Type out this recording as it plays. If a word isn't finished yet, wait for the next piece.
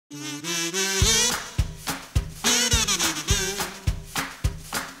Shouldn't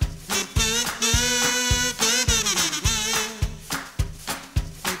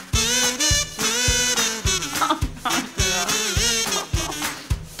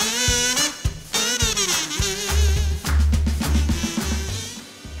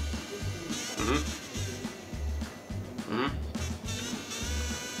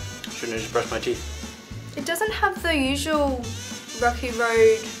have just brushed my teeth. It doesn't have the usual Rocky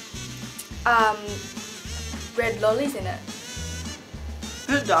Road red lollies in it.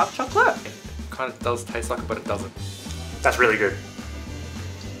 Is it dark chocolate? It kind of does taste like it, but it doesn't. That's really good.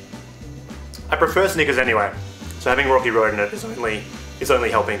 I prefer Snickers anyway, so having Rocky Road in it is only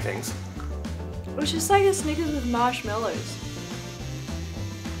helping things. It's just like a Snickers with marshmallows.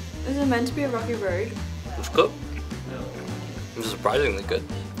 Is it meant to be a Rocky Road? It's good. It's surprisingly good.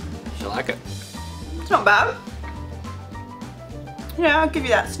 I like it. It's not bad. Yeah, I'll give you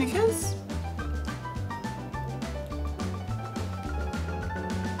that, Snickers.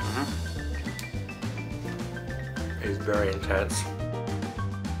 It's very intense.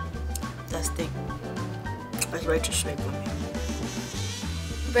 That's the thing. That's way too sweet for me.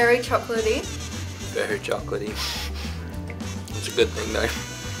 Very chocolatey. Very chocolatey. It's a good thing though.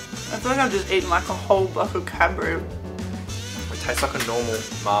 I feel like I've just eaten like a whole block of Cadbury. It tastes like a normal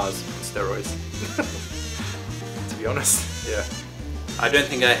Mars on steroids. To be honest, yeah. I don't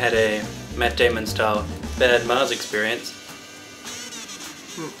think I had a Matt Damon style bad Mars experience.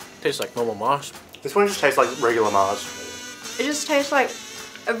 Tastes like normal Mars. This one just tastes like regular Mars. It just tastes like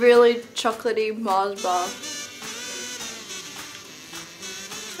a really chocolatey Mars bar.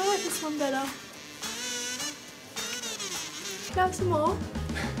 I like this one better. Can I have some more?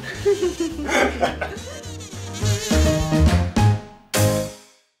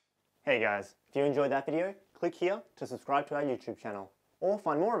 Hey guys, if you enjoyed that video, click here to subscribe to our YouTube channel, or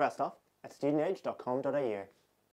find more of our stuff at studentedge.com.au.